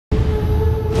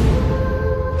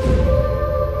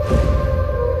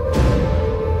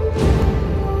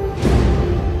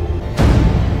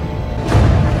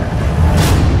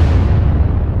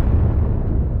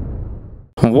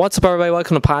What's up, everybody?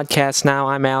 Welcome to Podcast Now.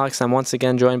 I'm Alex. I'm once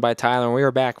again joined by Tyler, and we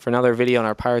are back for another video on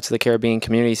our Pirates of the Caribbean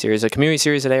community series. A community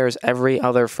series that airs every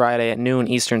other Friday at noon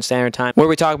Eastern Standard Time, where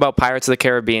we talk about Pirates of the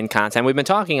Caribbean content. We've been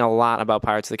talking a lot about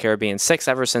Pirates of the Caribbean 6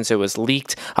 ever since it was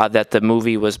leaked that the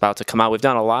movie was about to come out. We've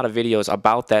done a lot of videos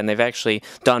about that, and they've actually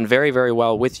done very, very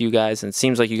well with you guys, and it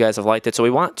seems like you guys have liked it. So we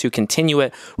want to continue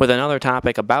it with another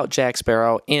topic about Jack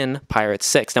Sparrow in Pirates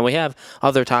 6. Now, we have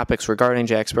other topics regarding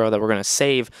Jack Sparrow that we're going to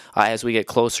save as we get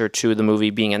closer to the movie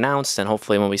being announced, and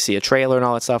hopefully when we see a trailer and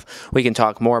all that stuff, we can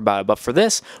talk more about it. But for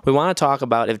this, we want to talk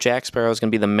about if Jack Sparrow is going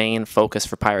to be the main focus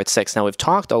for Pirates 6. Now, we've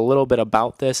talked a little bit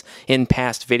about this in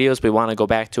past videos. We want to go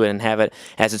back to it and have it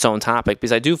as its own topic,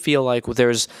 because I do feel like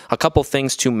there's a couple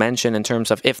things to mention in terms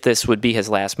of if this would be his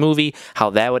last movie, how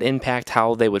that would impact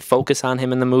how they would focus on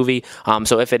him in the movie.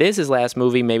 So if it is his last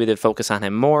movie, maybe they'd focus on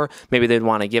him more. Maybe they'd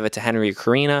want to give it to Henry or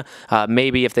Karina.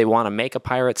 Maybe if they want to make a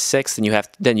Pirates 6,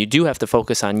 then you do have to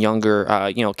focus on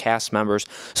younger cast members.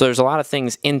 So there's a lot of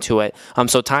things into it.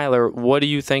 So Tyler, what do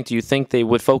you think? Do you think they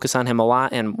would focus on him a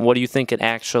lot, and what do you think it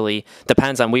actually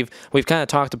depends on? We've kind of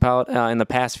talked about in the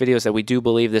past videos that we do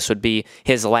believe this would be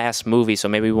his last movie, so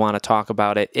maybe we want to talk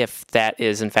about it if that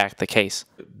is in fact the case.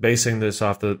 Basing this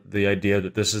off the idea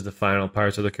that this is the final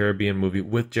Pirates of the Caribbean movie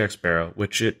with Jack Sparrow,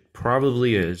 which it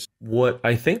probably is, what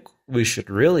I think we should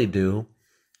really do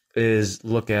is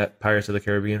look at Pirates of the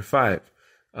Caribbean 5.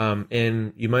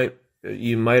 And you might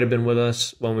have been with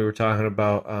us when we were talking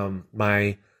about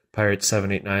my Pirates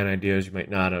 7, 8, 9 ideas. You might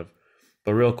not have.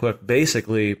 But real quick,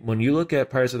 basically, when you look at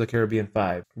Pirates of the Caribbean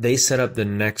 5, they set up the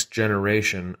next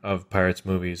generation of Pirates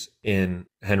movies in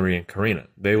Henry and Karina.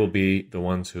 They will be the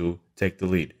ones who take the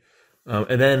lead.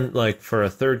 And then, like, for a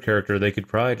third character, they could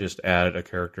probably just add a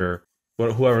character,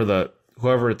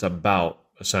 whoever it's about,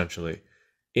 essentially,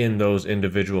 in those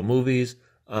individual movies.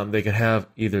 They could have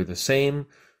either the same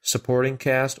supporting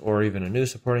cast or even a new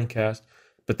supporting cast,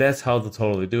 but that's how they'll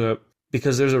totally do it,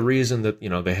 because there's a reason that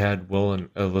they had Will and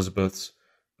Elizabeth's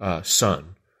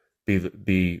son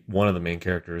be one of the main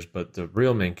characters, but the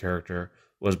real main character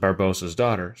was Barbossa's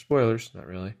daughter. Spoilers, not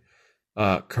really.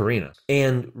 Karina.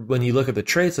 And when you look at the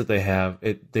traits that they have,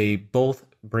 they both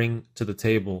bring to the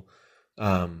table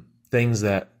things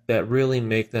that really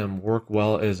make them work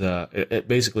well as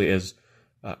basically as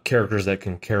characters that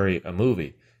can carry a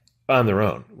movie on their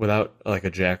own without like a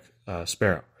Jack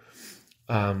Sparrow.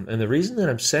 And the reason that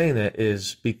I'm saying that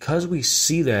is because we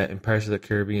see that in Pirates of the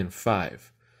Caribbean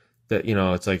 5, that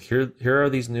it's like here are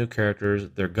these new characters,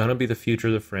 they're gonna be the future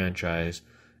of the franchise.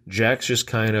 Jack's just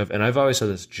kind of, and I've always said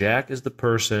this, Jack is the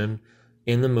person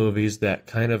in the movies that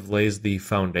kind of lays the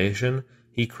foundation.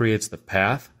 He creates the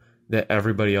path that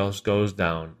everybody else goes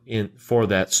down for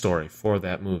that story, for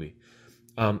that movie.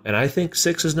 And I think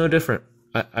 6 is no different.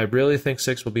 I really think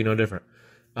 6 will be no different.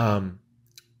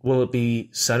 Will it be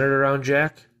centered around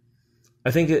Jack?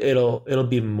 I think it'll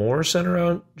be more centered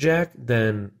around Jack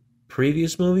than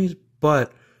previous movies,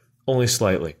 but only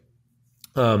slightly.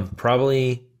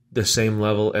 Probably the same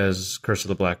level as Curse of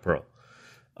the Black Pearl.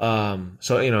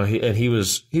 So he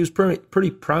was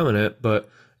pretty prominent, but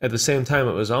at the same time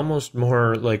it was almost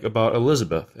more like about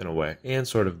Elizabeth in a way, and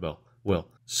sort of Will.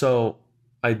 So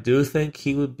I do think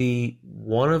he would be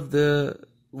one of the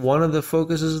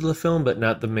focuses of the film, but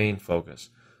not the main focus.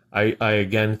 I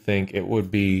again think it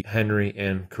would be Henry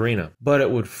and Karina, but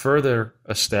it would further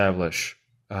establish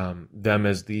them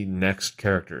as the next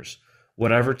characters.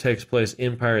 Whatever takes place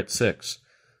in Pirates 6,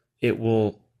 it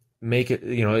will make it,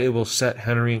 it will set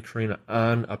Henry and Karina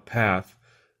on a path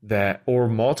or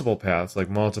multiple paths, like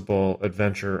multiple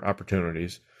adventure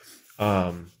opportunities,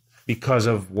 because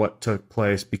of what took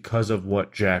place, because of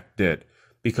what Jack did,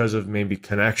 because of maybe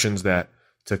connections that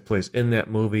took place in that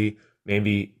movie,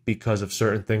 maybe because of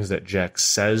certain things that Jack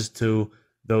says to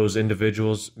those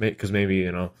individuals, because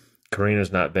maybe,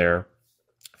 Karina's not there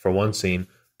for one scene,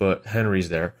 but Henry's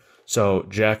there. So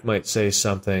Jack might say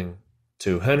something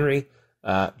to Henry,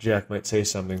 Jack might say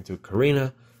something to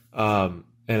Karina, and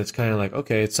it's kind of like,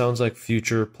 okay, it sounds like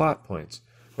future plot points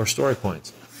or story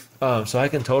points. So I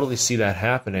can totally see that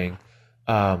happening.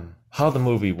 How the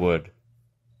movie would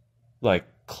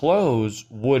close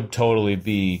would totally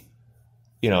be,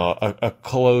 a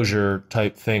closure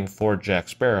type thing for Jack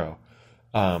Sparrow.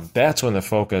 That's when the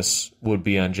focus would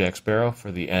be on Jack Sparrow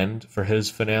for the end, for his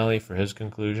finale, for his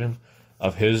conclusion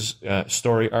of his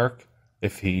story arc.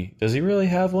 Does he really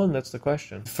have one? That's the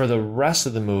question. For the rest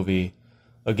of the movie,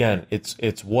 again,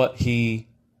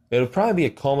 it'll probably be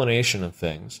a culmination of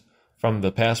things from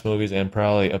the past movies, and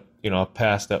probably a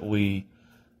past that we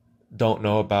don't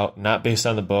know about, not based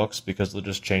on the books, because they'll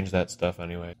just change that stuff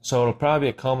anyway. So it'll probably be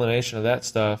a culmination of that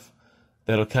stuff,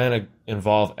 that'll kind of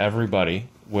involve everybody: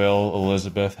 Will,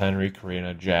 Elizabeth, Henry,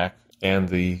 Karina, Jack, and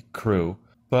the crew.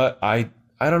 But I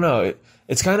don't know.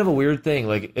 It's kind of a weird thing.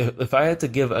 Like if I had to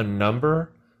give a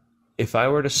number, if I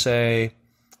were to say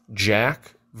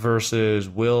Jack versus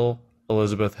Will,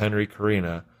 Elizabeth, Henry,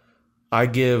 Karina, I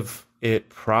give it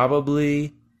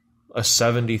probably a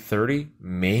 70-30,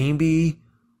 maybe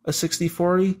a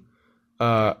 60-40.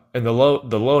 And the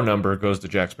low number goes to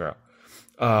Jack Sparrow.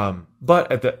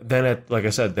 But like I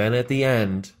said, at the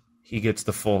end, he gets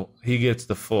the full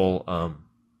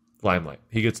limelight.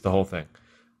 He gets the whole thing.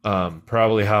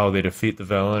 Probably how they defeat the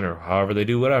villain or however they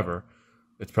do whatever.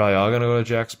 It's probably all going to go to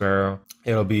Jack Sparrow.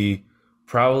 It'll be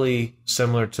probably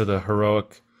similar to the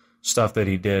heroic stuff that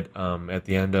he did at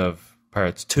the end of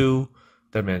Pirates 2,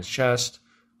 Dead Man's Chest.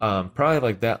 Probably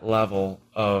like that level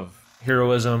of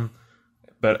heroism.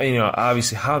 But,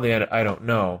 obviously how they end it, I don't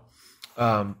know.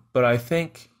 But I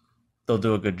think they'll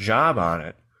do a good job on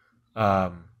it.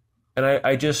 And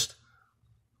I just...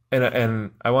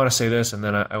 And I want to say this, and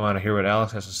then I want to hear what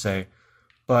Alex has to say.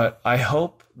 But I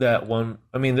hope that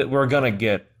that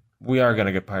we are going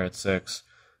to get Pirates 6.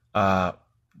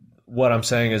 What I'm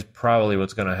saying is probably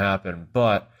what's going to happen.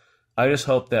 But I just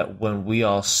hope that when we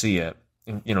all see it,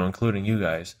 including you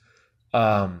guys,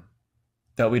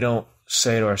 that we don't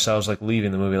say to ourselves, like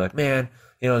leaving the movie, like, man,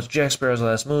 it's Jack Sparrow's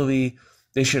last movie.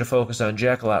 They should have focused on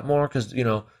Jack a lot more because,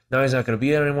 now he's not going to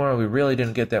be in it anymore. We really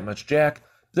didn't get that much Jack.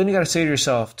 But then you got to say to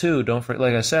yourself, too, don't forget,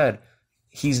 like I said,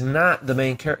 he's not the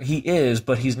main character. He is,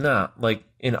 but he's not. Like,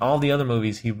 in all the other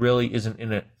movies, he really isn't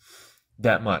in it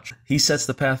that much. He sets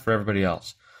the path for everybody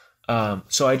else.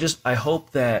 So I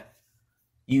hope that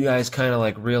you guys kind of,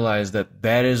 like, realize that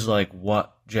is, like,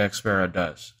 what Jack Sparrow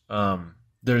does. And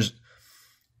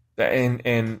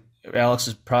Alex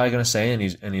is probably going to say,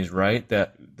 and he's right,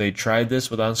 that they tried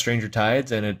this with On Stranger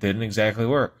Tides, and it didn't exactly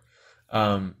work.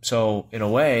 So, in a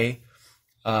way...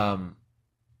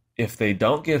 if they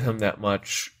don't give him that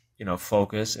much,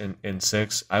 focus in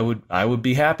 6, I would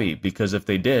be happy, because if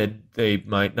they did, they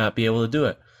might not be able to do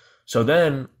it. So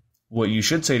then what you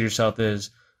should say to yourself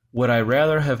is, would I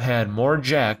rather have had more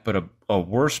Jack but a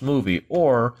worse movie,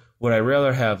 or would I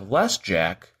rather have less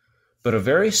Jack but a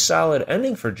very solid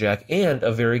ending for Jack and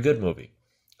a very good movie?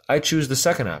 I choose the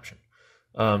second option.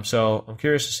 So I'm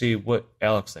curious to see what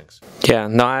Alex thinks. Yeah,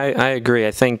 no, I agree.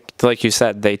 I think, like you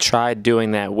said, they tried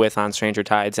doing that with On Stranger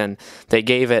Tides, and they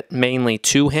gave it mainly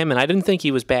to him, and I didn't think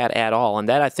he was bad at all. And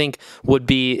that, I think, would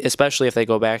be, especially if they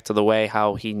go back to the way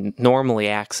how he normally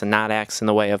acts and not acts in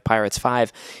the way of Pirates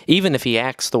 5, even if he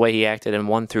acts the way he acted in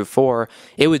 1 through 4,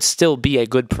 it would still be a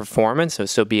good performance. It would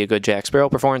still be a good Jack Sparrow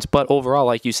performance, but overall,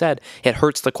 like you said, it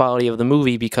hurts the quality of the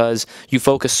movie because you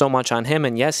focus so much on him,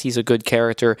 and yes, he's a good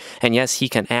character, and yes, he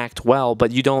can act well,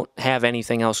 but you don't have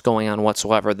anything else going on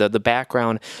whatsoever. The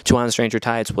background to On Stranger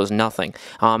Tides was nothing.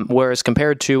 Whereas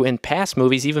compared to in past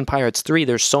movies, even Pirates 3,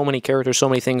 there's so many characters, so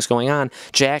many things going on.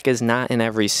 Jack is not in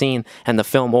every scene, and the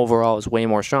film overall is way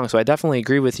more strong. So I definitely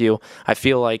agree with you. I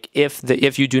feel like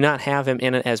if you do not have him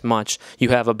in it as much, you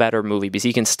have a better movie, because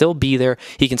he can still be there,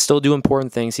 he can still do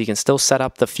important things, he can still set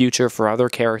up the future for other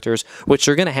characters, which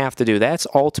they're going to have to do. That's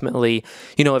ultimately,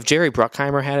 if Jerry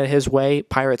Bruckheimer had it his way,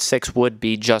 Pirates 6 would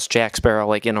be just Jack Sparrow,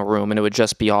 like in a room, and it would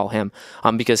just be all him,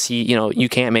 because he, you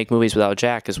can't make movies without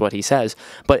Jack, is what he says.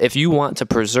 But if you want to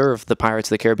preserve the Pirates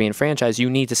of the Caribbean franchise, you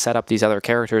need to set up these other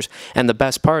characters, and the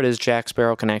best part is Jack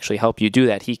Sparrow can actually help you do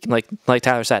that. He, like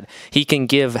Tyler said, he can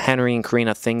give Henry and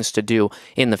Karina things to do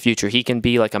in the future. He can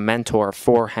be like a mentor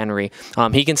for Henry.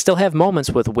 He can still have moments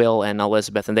with Will and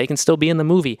Elizabeth, and they can still be in the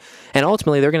movie, and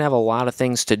ultimately they're going to have a lot of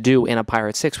things to do in a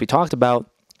Pirates 6. We talked about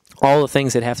all the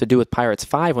things that have to do with Pirates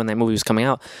 5 when that movie was coming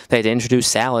out. They had to introduce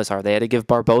Salazar. They had to give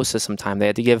Barbossa some time. They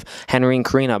had to give Henry and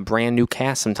Karina a brand new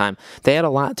cast some time. They had a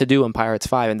lot to do in Pirates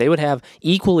 5, and they would have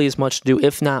equally as much to do,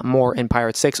 if not more, in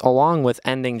Pirates 6, along with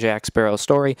ending Jack Sparrow's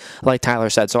story, like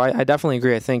Tyler said. So I definitely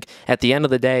agree. I think at the end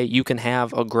of the day, you can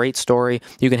have a great story.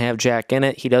 You can have Jack in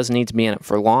it. He doesn't need to be in it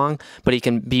for long, but he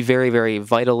can be very, very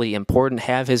vitally important,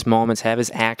 have his moments, have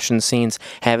his action scenes,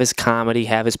 have his comedy,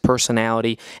 have his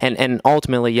personality, and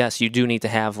ultimately, yes, you do need to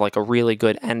have like a really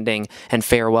good ending and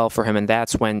farewell for him, and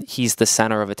that's when he's the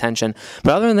center of attention.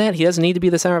 But other than that, he doesn't need to be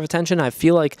the center of attention. I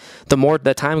feel like the more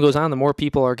that time goes on, the more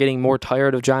people are getting more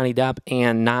tired of Johnny Depp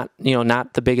and not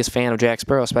the biggest fan of Jack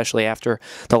Sparrow, especially after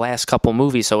the last couple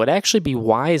movies. So it'd actually be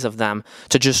wise of them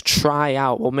to just try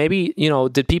out, well, maybe,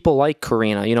 did people like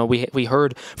Karina? We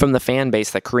heard from the fan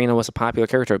base that Karina was a popular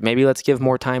character. Maybe let's give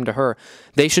more time to her.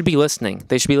 They should be listening.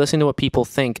 They should be listening to what people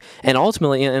think. And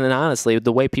ultimately, and honestly,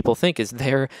 the way people think is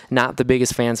they're not the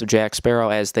biggest fans of Jack Sparrow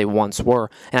as they once were.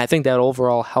 And I think that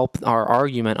overall helped our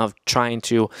argument of trying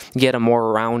to get a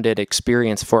more rounded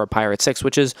experience for a Pirate 6,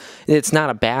 which is, it's not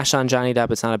a bash on Johnny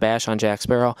Depp, it's not a bash on Jack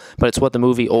Sparrow, but it's what the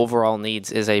movie overall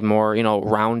needs, is a more,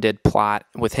 rounded plot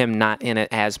with him not in it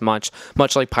as much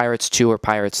like Pirates 2 or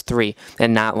Pirates 3,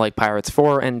 and not like Pirates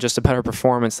 4, and just a better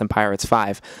performance than Pirates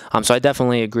 5. So I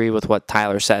definitely agree with what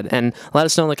Tyler said. And let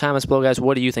us know in the comments below, guys,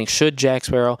 what do you think? Should Jack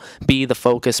Sparrow be the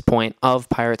focus point of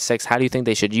Pirates 6? How do you think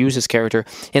they should use his character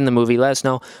in the movie? Let us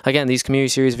know. Again, these community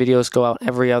series videos go out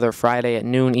every other Friday at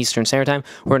noon Eastern Standard Time.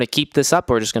 We're going to keep this up.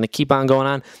 We're just going to keep on going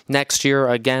on. Next year,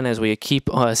 again, as we keep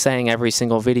saying every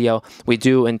single video, we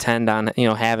do intend on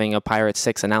having a Pirates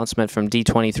 6 announcement from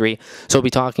D23. So we'll be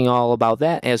talking all about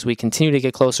that as we continue to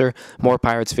get closer. More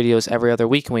Pirates videos every other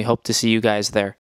week, and we hope to see you guys there.